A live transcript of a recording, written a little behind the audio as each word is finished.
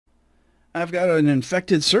I've got an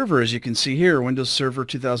infected server, as you can see here, Windows Server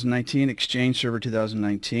 2019, Exchange Server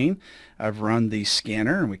 2019. I've run the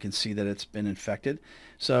scanner and we can see that it's been infected.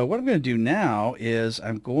 So what I'm going to do now is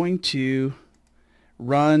I'm going to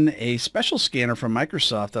run a special scanner from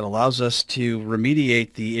Microsoft that allows us to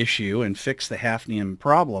remediate the issue and fix the Hafnium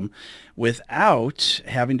problem without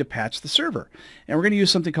having to patch the server. And we're going to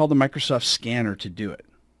use something called the Microsoft Scanner to do it.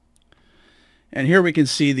 And here we can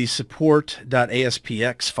see the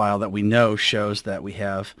support.aspx file that we know shows that we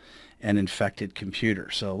have an infected computer.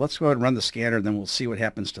 So let's go ahead and run the scanner, and then we'll see what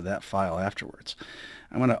happens to that file afterwards.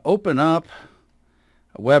 I'm going to open up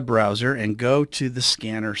a web browser and go to the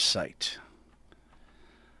scanner site.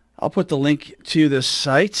 I'll put the link to this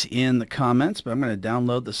site in the comments, but I'm going to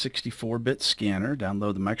download the 64-bit scanner,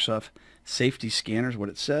 download the Microsoft Safety Scanner is what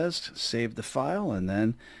it says, save the file, and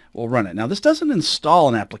then we'll run it. Now this doesn't install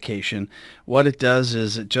an application. What it does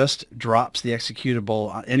is it just drops the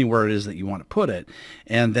executable anywhere it is that you want to put it,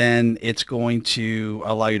 and then it's going to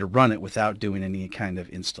allow you to run it without doing any kind of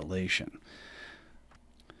installation.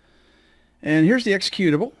 And here's the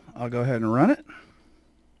executable. I'll go ahead and run it.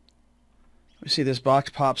 We see this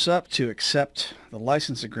box pops up to accept the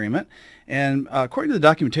license agreement, and according to the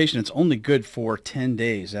documentation, it's only good for 10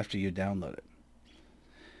 days after you download it.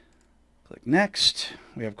 Click Next.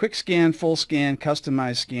 We have Quick Scan, Full Scan,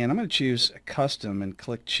 Customize Scan. I'm going to choose Custom and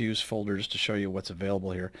click Choose Folder just to show you what's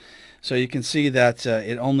available here. So you can see that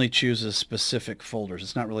it only chooses specific folders.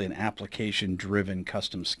 It's not really an application-driven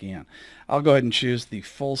custom scan. I'll go ahead and choose the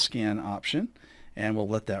Full Scan option, and we'll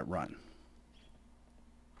let that run.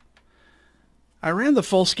 I ran the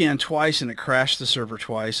full scan twice and it crashed the server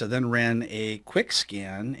twice. I then ran a quick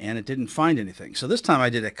scan and it didn't find anything. So this time I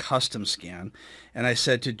did a custom scan and I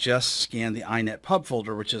said to just scan the inet pub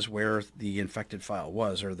folder, which is where the infected file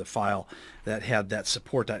was, or the file that had that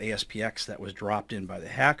support.aspx that was dropped in by the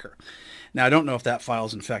hacker. Now I don't know if that file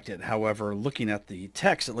is infected. However, looking at the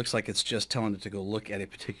text, it looks like it's just telling it to go look at a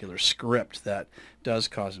particular script that does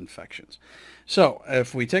cause infections. So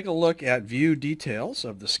if we take a look at view details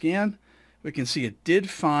of the scan, we can see it did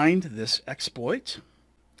find this exploit.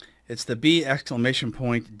 It's the B!DHA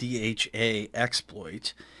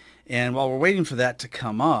exploit. And while we're waiting for that to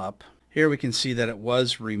come up, here we can see that it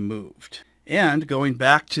was removed. And going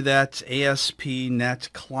back to that ASP.NET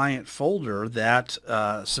client folder, that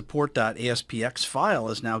support.aspx file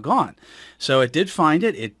is now gone. So it did find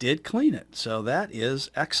it, it did clean it. So that is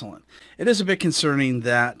excellent. It is a bit concerning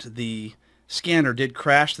that the scanner did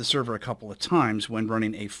crash the server a couple of times when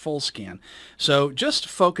running a full scan. So just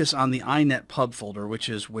focus on the inet pub folder, which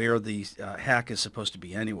is where the hack is supposed to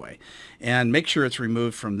be anyway, and make sure it's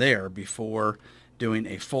removed from there before doing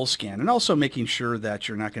a full scan, and also making sure that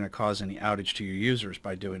you're not going to cause any outage to your users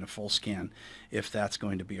by doing a full scan if that's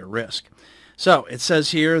going to be a risk. So it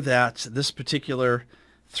says here that this particular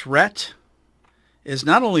threat is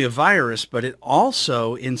not only a virus, but it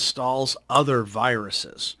also installs other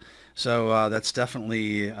viruses. So that's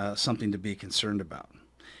definitely something to be concerned about.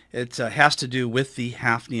 It has to do with the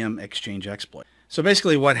Hafnium Exchange exploit. So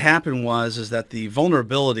basically what happened was that the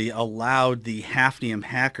vulnerability allowed the Hafnium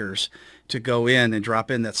hackers to go in and drop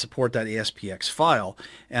in that support.aspx file,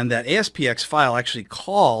 and that ASPX file actually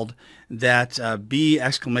called that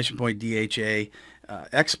B!DHA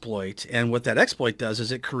exploit, and what that exploit does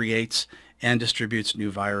is it creates and distributes new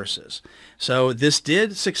viruses. So this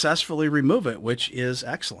did successfully remove it, which is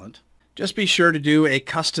excellent. Just be sure to do a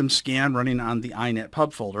custom scan running on the inet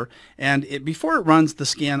pub folder, and before it runs the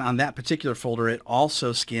scan on that particular folder, it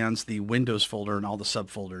also scans the Windows folder and all the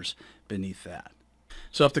subfolders beneath that.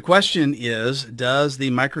 So if the question is, does the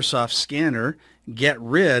Microsoft Scanner get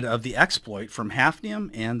rid of the exploit from Hafnium?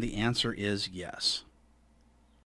 And the answer is yes.